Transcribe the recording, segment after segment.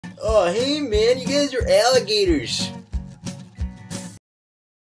Oh, hey man, you guys are alligators.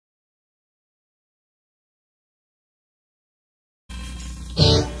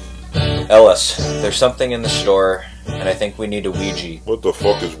 Ellis, there's something in the store, and I think we need a Ouija. What the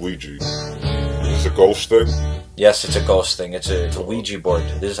fuck is Ouija? Is it a ghost thing? Yes, it's a ghost thing. It's a Ouija board.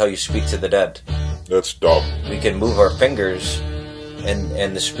 This is how you speak to the dead. That's dumb. We can move our fingers,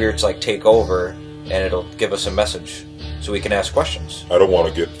 and the spirits like take over, and it'll give us a message, so we can ask questions. I don't want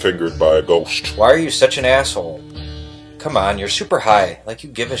to get fingered by a ghost. Why are you such an asshole? Come on, you're super high. Like you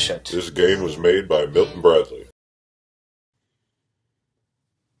give a shit. This game was made by Milton Bradley.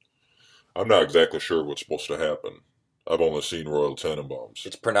 I'm not exactly sure what's supposed to happen. I've only seen Royal Tenenbaums.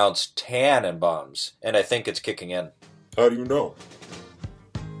 It's pronounced Tannenbaums, and I think it's kicking in. How do you know?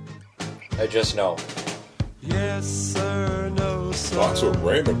 I just know. Yes, sir, no, sir. Lots of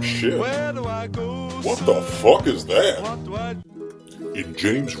random shit. Where do I go, What sir? the fuck is that? What do I... In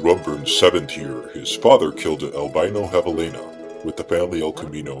James Rumburn's 7th year, his father killed an albino javelina with the family El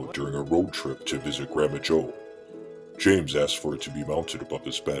Camino during a road trip to visit Grandma Joe. James asked for it to be mounted above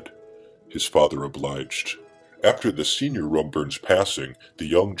his bed. His father obliged. After the senior Rumburn's passing, the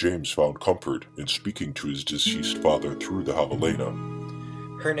young James found comfort in speaking to his deceased father through the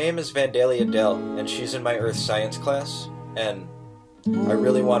javelina. Her name is Vandalia Dell, and she's in my earth science class, and I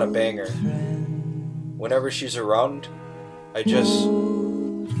really want to bang her. Whenever she's around, I get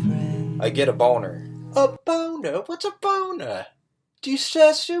a boner. A boner? What's a boner? Do you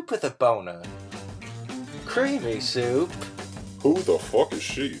share soup with a boner? Creamy soup. Who the fuck is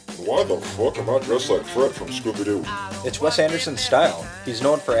she? Why the fuck am I dressed like Fred from Scooby-Doo? It's Wes Anderson's style. He's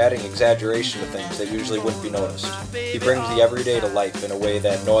known for adding exaggeration to things that usually wouldn't be noticed. He brings the everyday to life in a way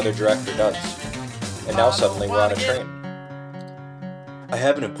that no other director does. And now suddenly we're on a train. I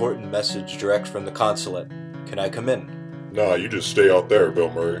have an important message direct from the consulate. Can I come in? Nah, you just stay out there, Bill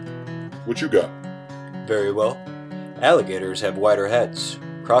Murray. What you got? Very well. Alligators have wider heads.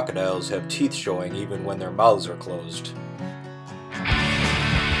 Crocodiles have teeth showing even when their mouths are closed.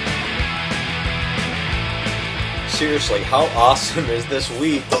 Seriously, how awesome is this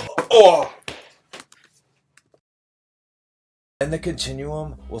week? Oh! And the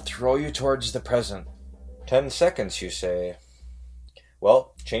continuum will throw you towards the present. 10 seconds, you say.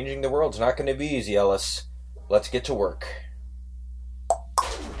 Well, changing the world's not going to be easy, Ellis. Let's get to work.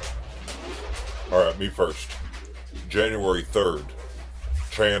 Alright, me first. January 3rd.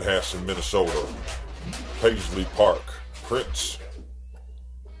 Chanhassen, Minnesota. Paisley Park. Prince.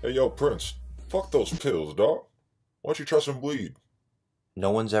 Hey, yo, Prince. Fuck those pills, dawg. Why don't you try some weed?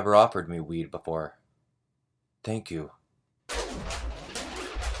 No one's ever offered me weed before. Thank you.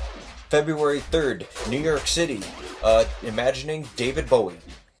 February 3rd, New York City. Imagining David Bowie.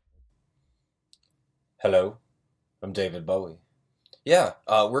 Hello, I'm David Bowie. Yeah,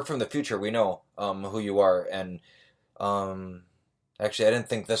 we're from the future. We know who you are, and actually, I didn't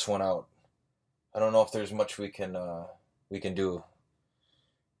think this one out. I don't know if there's much we can do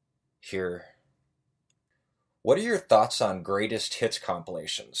here. What are your thoughts on greatest hits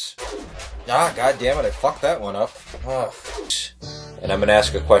compilations? Ah, god damn it, I fucked that one up. Oh. And I'm gonna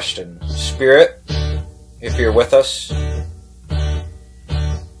ask a question. Spirit, if you're with us,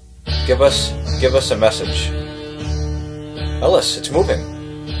 give us a message. Ellis, it's moving.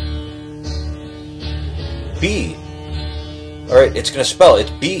 B. Alright, it's gonna spell.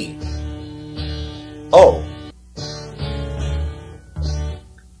 It's B. O.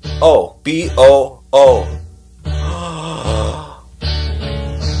 O. B-O-O.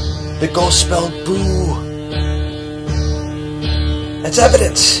 The ghost spelled boo. That's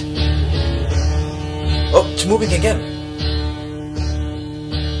evidence. Oh, it's moving again.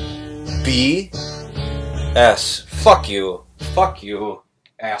 B. S. Fuck you. Fuck you,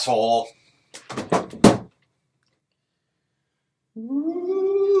 asshole.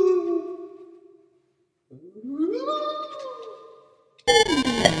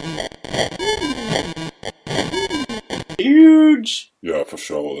 Huge. Yeah, for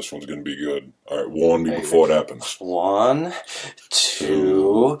sure. This one's gonna be good. Alright, warn me before it happens. 1,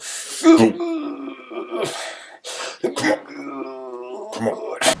 2. Come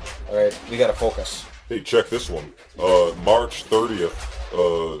on. Alright, we gotta focus. Hey, check this one. March 30th,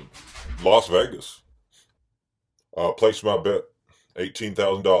 Las Vegas. Place my bet.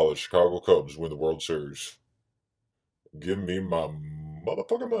 $18,000. Chicago Cubs win the World Series. Give me my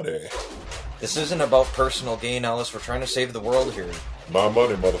motherfucking money. This isn't about personal gain, Ellis. We're trying to save the world here. My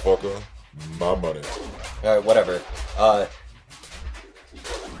money, motherfucker. My money. Alright, whatever.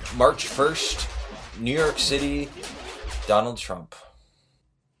 March 1st, New York City, Donald Trump.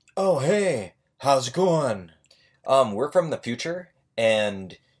 Oh, hey. How's it going? We're from the future,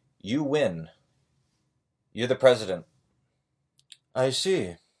 and You win. You're the president. I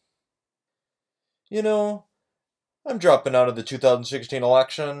see. You know, I'm dropping out of the 2016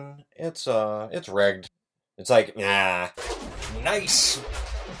 election. It's rigged. It's like, nah. Nice.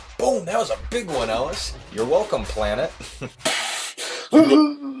 Boom, that was a big one, Ellis. You're welcome, planet.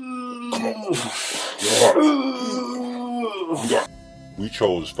 We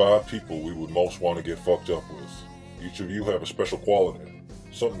chose 5 people we would most want to get fucked up with. Each of you have a special quality,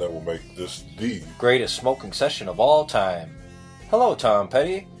 something that will make this the greatest smoking session of all time. Hello, Tom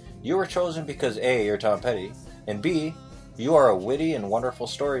Petty. You were chosen because A, you're Tom Petty, and B, you are a witty and wonderful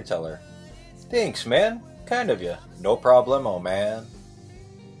storyteller. Thanks, man. Kind of you. No problemo, man.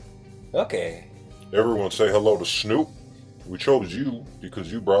 Okay. Everyone say hello to Snoop. We chose you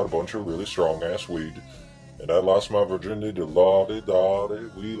because you brought a bunch of really strong-ass weed. And I lost my virginity to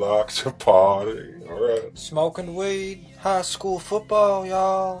Lottie-Dottie. We like to party. Alright. Smoking weed. High school football,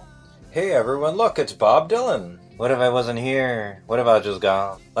 y'all. Hey, everyone, look, it's Bob Dylan. What if I wasn't here? What if I was just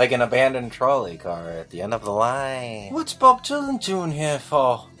gone? Like an abandoned trolley car at the end of the line. What's Bob Dylan doing here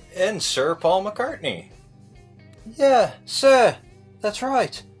for? And Sir Paul McCartney. Yeah, sir. That's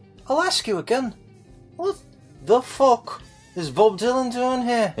right. I'll ask you again. What the fuck is Bob Dylan doing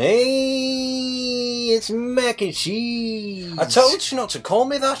here? Hey, it's mac and cheese. I told you not to call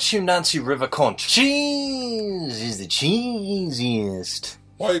me that, you Nancy River cunt. Cheese is the cheesiest.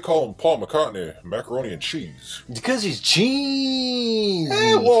 Why you call him Paul McCartney macaroni and cheese? Because he's cheese.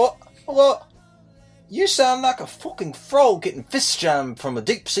 Hey, what? What? You sound like a fucking frog getting fist jammed from a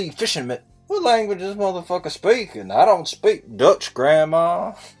deep sea fishing mitt. What language does this motherfucker speaking? I don't speak Dutch,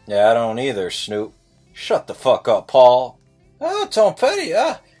 Grandma. Yeah, I don't either, Snoop. Shut the fuck up, Paul. Oh, Tom Petty,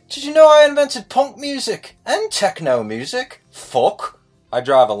 did you know I invented punk music and techno music? Fuck. I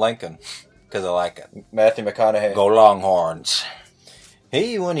drive a Lincoln, because I like it. Matthew McConaughey. Go Longhorns.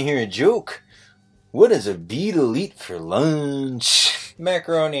 Hey, you want to hear a joke? What does a beetle eat for lunch?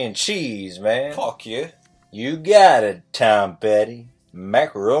 Macaroni and cheese, man. Fuck you. You got it, Tom Petty.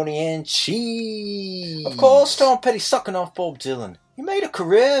 Macaroni and cheese. Of course, Tom Petty sucking off Bob Dylan. You made a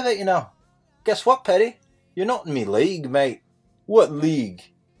career of it, you know. Guess what, Petty? You're not in me league, mate. What league?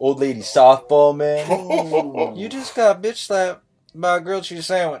 Old lady softball, man? You just got bitch slapped by a grilled cheese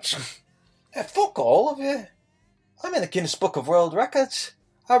sandwich. Hey, fuck all of you. I'm in the Guinness Book of World Records.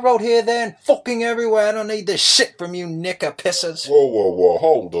 I wrote here, there, and fucking everywhere. I don't need this shit from you knicker pissers. Whoa,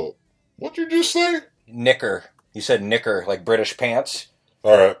 hold up. What'd you just say? Knicker. You said knicker, like British pants.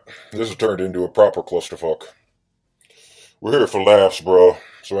 Alright, this has turned into a proper clusterfuck. We're here for laughs, bro,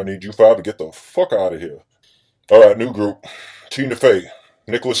 so I need you 5 to get the fuck out of here. Alright, new group. Tina Fey,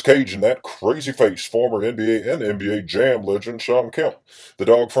 Nicolas Cage and that crazy face, former NBA and NBA Jam legend Sean Kemp, the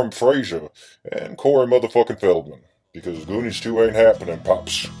dog from Frasier, and Corey motherfucking Feldman. Because Goonies 2 ain't happening,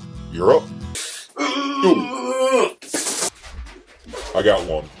 Pops. You're up. Ooh. I got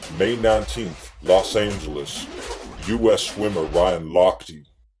one. May 19th, Los Angeles. U.S. swimmer Ryan Lochte.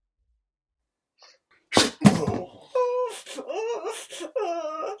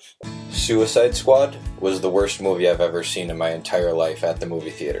 Suicide Squad was the worst movie I've ever seen in my entire life at the movie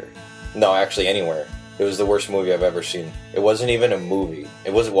theater. No, actually anywhere. It was the worst movie I've ever seen. It wasn't even a movie.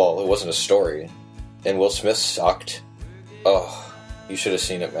 It wasn't a story. And Will Smith sucked. Oh, you should have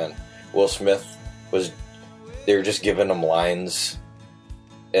seen it, man. Will Smith they were just giving him lines.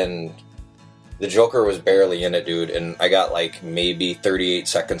 And the Joker was barely in it, dude. And I got like maybe 38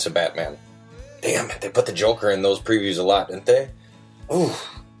 seconds of Batman. Damn it, they put the Joker in those previews a lot, didn't they? Ooh.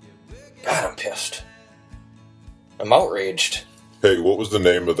 God, I'm pissed. I'm outraged. Hey, what was the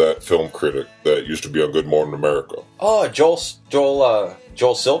name of that film critic that used to be on Good Morning America? Oh, Joel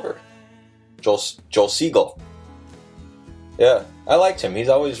Silver. Joel Siegel. Yeah, I liked him. He's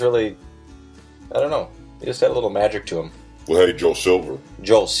always really, I don't know. He just had a little magic to him. Well, hey, Joel Silver.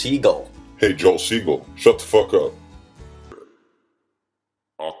 Joel Siegel. Hey, Joel Siegel. Shut the fuck up.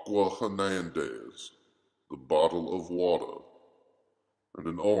 Aqua Hernandez, the bottle of water, and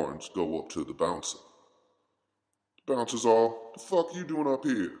an orange go up to the bouncer. The bouncer's all, the fuck you doing up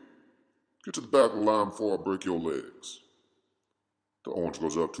here? Get to the back of the line before I break your legs. The orange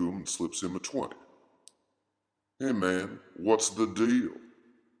goes up to him and slips him a 20. Hey man, what's the deal?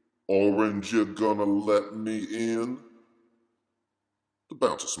 Orange, you gonna let me in? The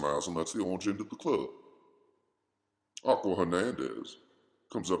bouncer smiles and lets the orange into the club. Aqua Hernandez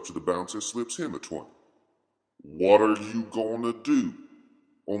comes up to the bouncer, slips him a 20. What are you gonna do?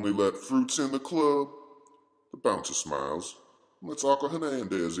 Only let fruits in the club? The bouncer smiles and lets Aqua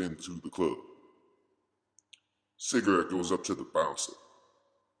Hernandez into the club. Cigarette goes up to the bouncer,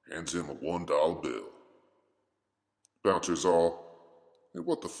 hands him a $1 bill. Bouncer's all, Hey,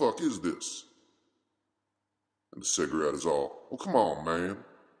 what the fuck is this? And the cigarette is all, well, come on, man.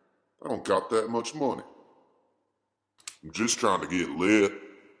 I don't got that much money. I'm just trying to get lit.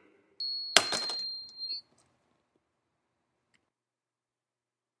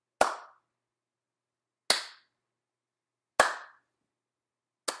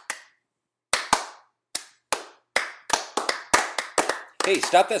 Hey,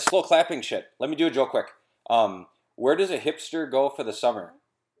 stop that slow clapping shit. Let me do a joke quick. Where does a hipster go for the summer?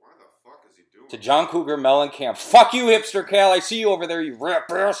 Why the fuck is he doing To John Cougar Mellencamp. Fuck you, hipster Cal. I see you over there, you rat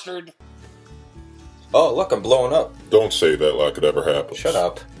bastard. Oh, look, I'm blowing up. Don't say that like it ever happened. Shut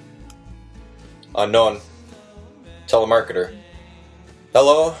up. Unknown. Telemarketer.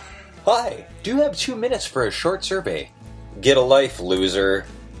 Hello? Hi. Do you have 2 minutes for a short survey? Get a life, loser.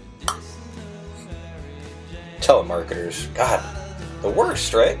 Telemarketers. God, the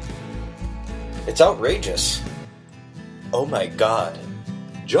worst, right? It's outrageous. Oh my god.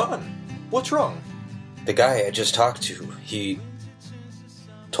 John, what's wrong? The guy I just talked to, he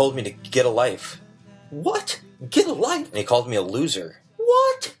told me to get a life. What? Get a life? And he called me a loser.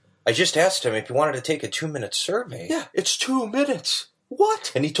 What? I just asked him if he wanted to take a 2-minute survey. Yeah, it's 2 minutes.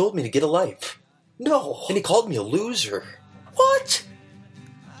 What? And he told me to get a life. No. And he called me a loser. What?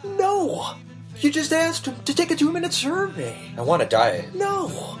 No. You just asked him to take a 2-minute survey. I want to die.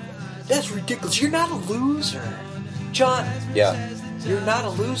 No. That's ridiculous. You're not a loser. John. Yeah. You're not a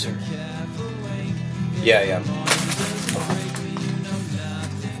loser. Yeah, I am.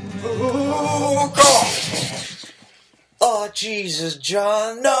 Oh, God. Oh, Jesus,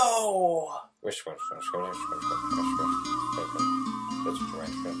 John, no!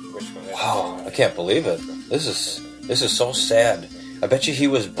 Wow, I can't believe it. This is so sad. I bet you he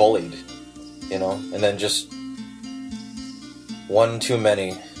was bullied, you know, and then just one too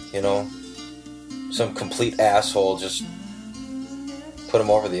many, you know, some complete asshole just put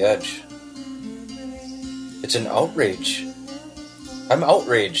him over the edge. It's an outrage. I'm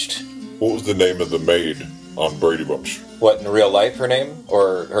outraged. What was the name of the maid on Brady Bunch? What, in real life, her name?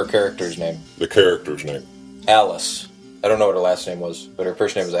 Or her character's name? The character's name. Alice. I don't know what her last name was, but her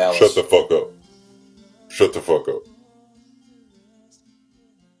first name was Alice. Shut the fuck up. Shut the fuck up.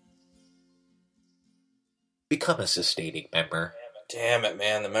 Become a sustaining member. Damn it,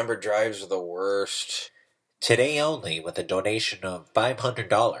 man. The member drives are the worst. Today only, with a donation of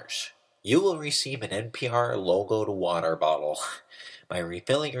 $500, you will receive an NPR logoed water bottle. By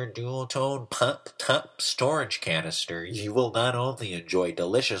refilling your dual-tone pump-top storage canister, you will not only enjoy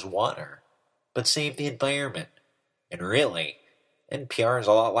delicious water, but save the environment. And really, NPR is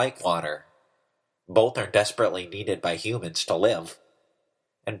a lot like water. Both are desperately needed by humans to live,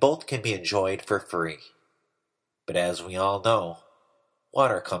 and both can be enjoyed for free. But as we all know,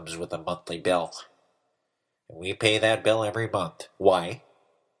 water comes with a monthly bill. And we pay that bill every month. Why?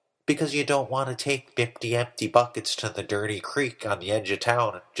 Because you don't want to take 50 empty buckets to the dirty creek on the edge of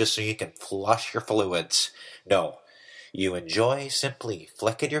town just so you can flush your fluids. No, you enjoy simply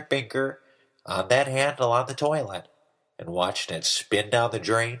flicking your finger on that handle on the toilet and watching it spin down the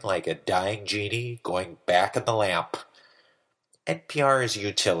drain like a dying genie going back in the lamp. NPR is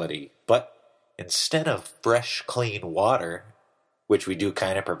utility, but instead of fresh, clean water, which we do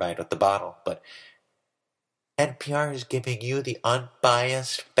kind of provide with the bottle, but NPR is giving you the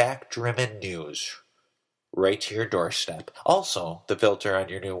unbiased, fact-driven news right to your doorstep. Also, the filter on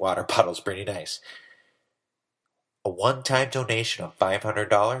your new water bottle is pretty nice. A one-time donation of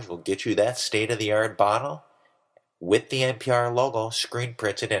 $500 will get you that state-of-the-art bottle with the NPR logo screen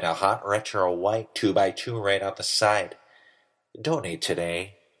printed in a hot retro white 2x2 right on the side. Donate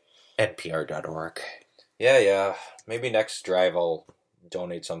today. NPR.org. Yeah. Maybe next drive I'll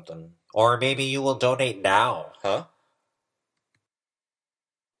donate something. Or maybe you will donate now. Huh?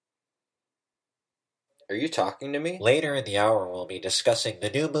 Are you talking to me? Later in the hour, we'll be discussing the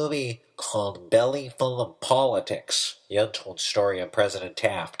new movie called Belly Full of Politics, the untold story of President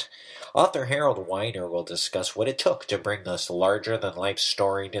Taft. Author Harold Weiner will discuss what it took to bring this larger-than-life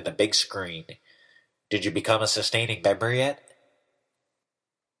story to the big screen. Did you become a sustaining member yet?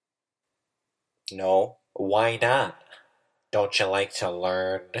 No. Why not? Don't you like to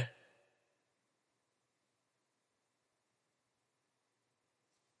learn?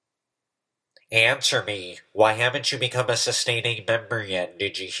 Answer me. Why haven't you become a sustaining member yet?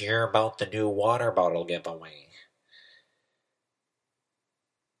 Did you hear about the new water bottle giveaway?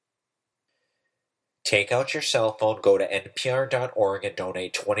 Take out your cell phone, go to npr.org and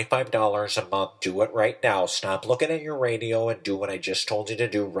donate $25 a month. Do it right now. Stop looking at your radio and do what I just told you to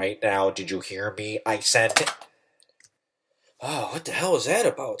do right now. Did you hear me? I said... Oh, what the hell was that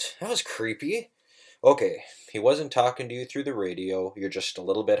about? That was creepy. Okay, he wasn't talking to you through the radio. You're just a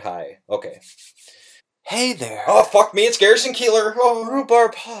little bit high. Okay. Hey there. Oh, fuck me, it's Garrison Keeler. Oh.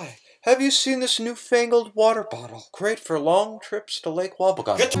 Rhubarb pie. Have you seen this newfangled water bottle? Great for long trips to Lake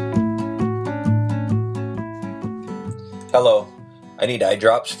Wobegon. Hello. I need eye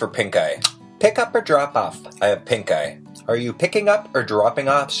drops for pink eye. Pick up or drop off? I have pink eye. Are you picking up or dropping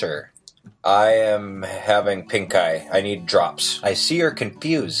off, sir? I am having pink eye. I need drops. I see you're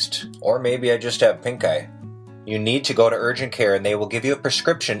confused. Or maybe I just have pink eye. You need to go to urgent care and they will give you a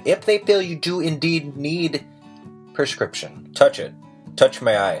prescription if they feel you do indeed need prescription. Touch it. Touch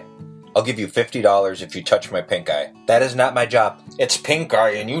my eye. I'll give you $50 if you touch my pink eye. That is not my job. It's pink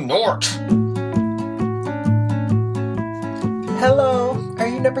eye and you know it. Hello, are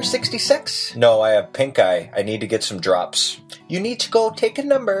you number 66? No, I have pink eye. I need to get some drops. You need to go take a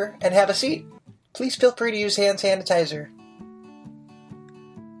number and have a seat. Please feel free to use hand sanitizer.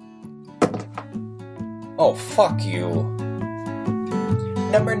 Oh, fuck you.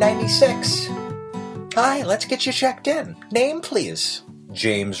 Number 96. Hi, let's get you checked in. Name, please.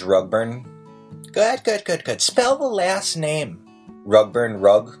 James Rugburn. Good. Spell the last name. Rugburn,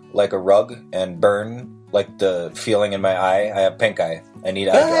 rug, like a rug, and burn, like the feeling in my eye. I have pink eye. I need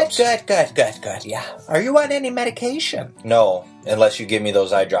eye drops. Good. Yeah. Are you on any medication? No, unless you give me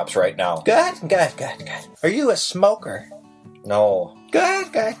those eye drops right now. Good. Are you a smoker? No.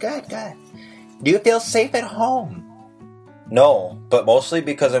 Good. Do you feel safe at home? No, but mostly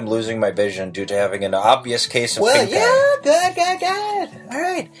because I'm losing my vision due to having an obvious case of pink eye. Good. All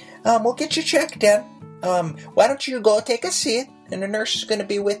right. We'll get you checked in. Why don't you go take a seat, and the nurse is going to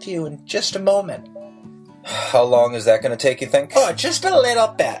be with you in just a moment. How long is that going to take, you think? Oh, just a little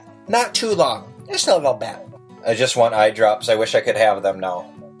bit. Not too long. Just a little bit. I just want eye drops. I wish I could have them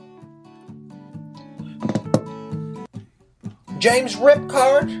now. James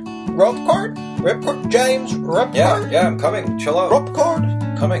Ripcord? James Ripcord? Yeah, I'm coming. Chill out.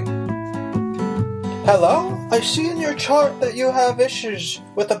 Ripcord? Coming. Hello? I see in your chart that you have issues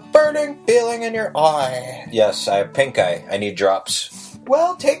with a burning feeling in your eye. Yes, I have pink eye. I need drops.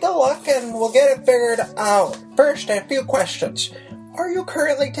 Well, take a look and we'll get it figured out. First, a few questions. Are you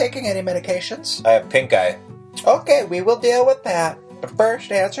currently taking any medications? I have pink eye. Okay, we will deal with that. But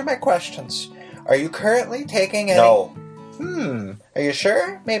first, answer my questions. Are you currently taking any... No. Are you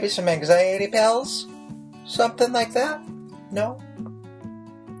sure? Maybe some anxiety pills? Something like that? No?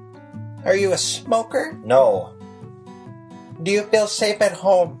 Are you a smoker? No. Do you feel safe at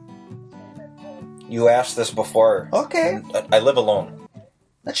home? You asked this before. Okay. I live alone.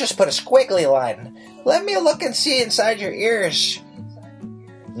 Let's just put a squiggly line. Let me look and see inside your ears.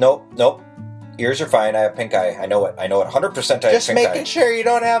 Nope. Ears are fine. I have pink eye. I know it. 100% I have pink eye. Just making sure you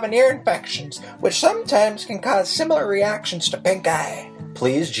don't have an ear infections, which sometimes can cause similar reactions to pink eye.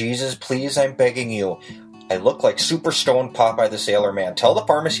 Please, Jesus, please, I'm begging you. I look like super stoned Popeye the Sailor Man. Tell the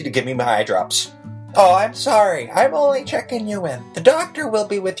pharmacy to give me my eye drops. Oh, I'm sorry. I'm only checking you in. The doctor will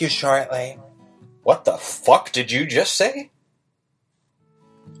be with you shortly. What the fuck did you just say?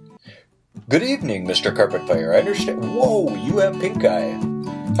 Good evening, Mr. Carpetfire. I understand. Whoa, you have pink eye.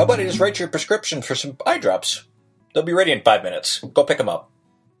 How about I just write your prescription for some eye drops? They'll be ready in 5 minutes. Go pick them up.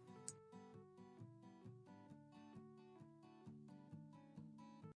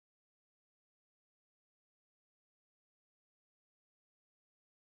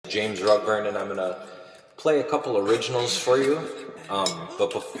 James Rugburn, and I'm going to play a couple originals for you.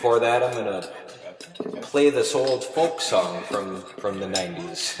 But before that, I'm going to play this old folk song from the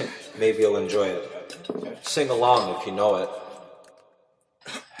 90s. Maybe you'll enjoy it. Sing along if you know it.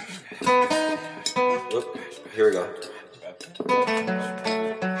 Whoop, here we go.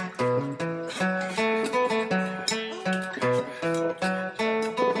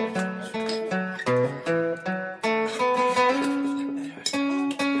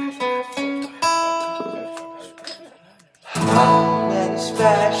 How many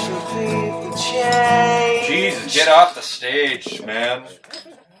special people change? Jesus, get off the stage, man.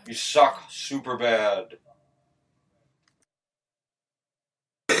 You suck super bad.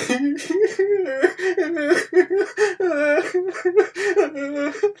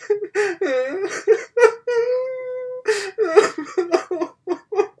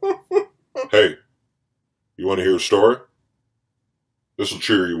 Hey, you want to hear a story? This will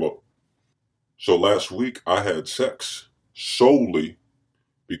cheer you up. So last week I had sex solely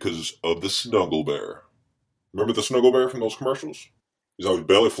because of the Snuggle Bear. Remember the Snuggle Bear from those commercials? He's always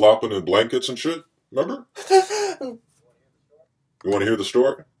belly flopping in blankets and shit. Remember? You want to hear the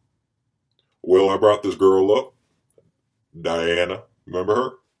story? Well, I brought this girl up. Diana. Remember her?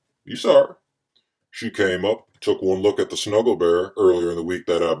 You saw her. She came up, took one look at the Snuggle Bear earlier in the week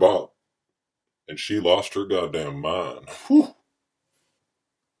that I bought. and she lost her goddamn mind. Whew.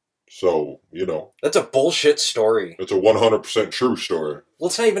 So, That's a bullshit story. it's a 100% true story. Well,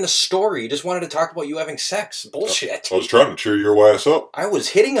 it's not even a story. You just wanted to talk about you having sex. Bullshit. I was trying to cheer your ass up. I was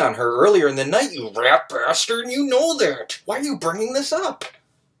hitting on her earlier in the night, you rat bastard, and you know that. Why are you bringing this up?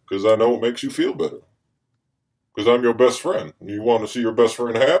 Because I know it makes you feel better. Because I'm your best friend. And you want to see your best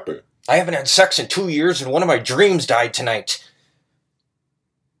friend happy. I haven't had sex in 2 years, and one of my dreams died tonight.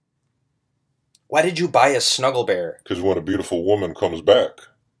 Why did you buy a snuggle bear? Because when a beautiful woman comes back,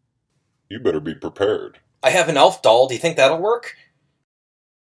 you better be prepared. I have an elf doll. Do you think that'll work?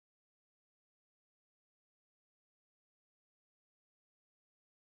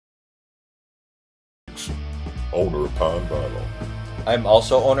 Owner of pine.vinyl. I'm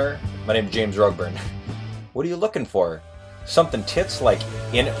also owner. My name's James Rugburn. What are you looking for? Something tits like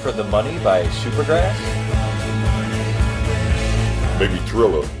In It For The Money by Supergrass? Maybe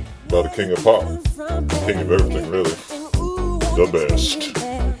Thriller by the King of Pop. King of everything, really. The best.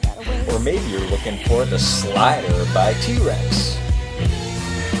 Or maybe you're looking for The Slider by T-Rex.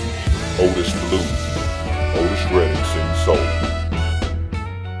 Otis Blue. Otis Redding sings soul.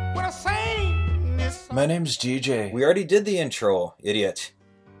 My name's DJ. We already did the intro, idiot.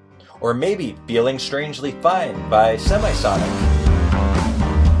 Or maybe Feeling Strangely Fine by Semisonic.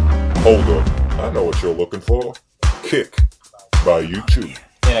 Hold up. I know what you're looking for. Kick by U2.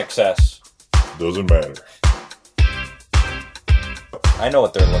 In Excess. Doesn't matter. I know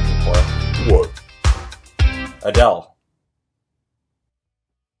what they're looking for. What? Adele.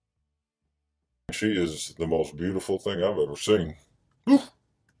 She is the most beautiful thing I've ever seen.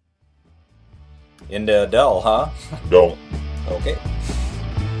 Into Adele, huh? Don't. Okay.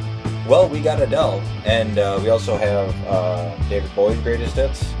 Well, we got Adele, and we also have David Bowie's Greatest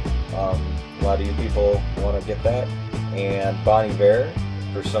Hits. A lot of you people want to get that. And Bonnie Bear,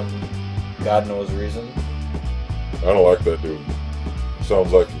 for some God knows reason. I don't like that dude.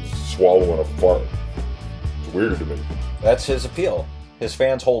 Sounds like he's swallowing a fart. It's weird to me. That's his appeal. His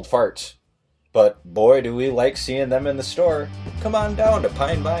fans hold farts. But boy, do we like seeing them in the store. Come on down to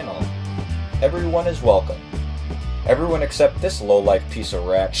Pine Vinyl. Everyone is welcome. Everyone except this low-life piece of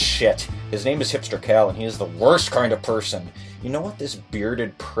rat shit. His name is Hipster Cal, and he is the worst kind of person. You know what this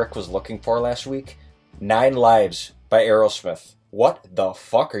bearded prick was looking for last week? 9 Lives by Aerosmith. What the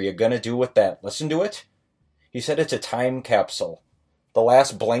fuck are you gonna do with that? Listen to it? He said it's a time capsule. The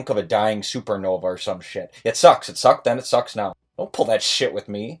last blink of a dying supernova or some shit. It sucks. It sucked then, it sucks now. Don't pull that shit with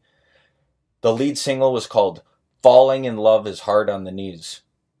me. The lead single was called Falling in Love is Hard on the Knees.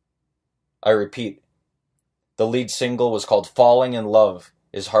 I repeat, the lead single was called Falling in Love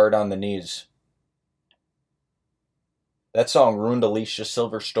is Hard on the Knees. That song ruined Alicia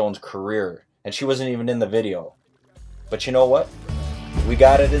Silverstone's career, and she wasn't even in the video. But you know what? We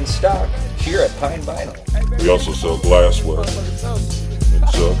got it in stock here at Pine Vinyl. We also sell glassware and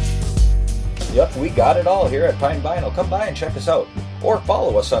such. Yep, we got it all here at Pine Vinyl. Come by and check us out. Or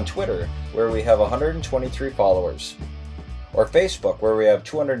follow us on Twitter, where we have 123 followers. Or Facebook, where we have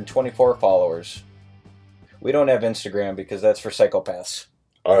 224 followers. We don't have Instagram because that's for psychopaths.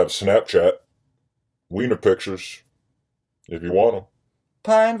 I have Snapchat. Wiener pictures. If you want them.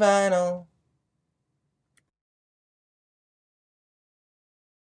 Pine Vinyl.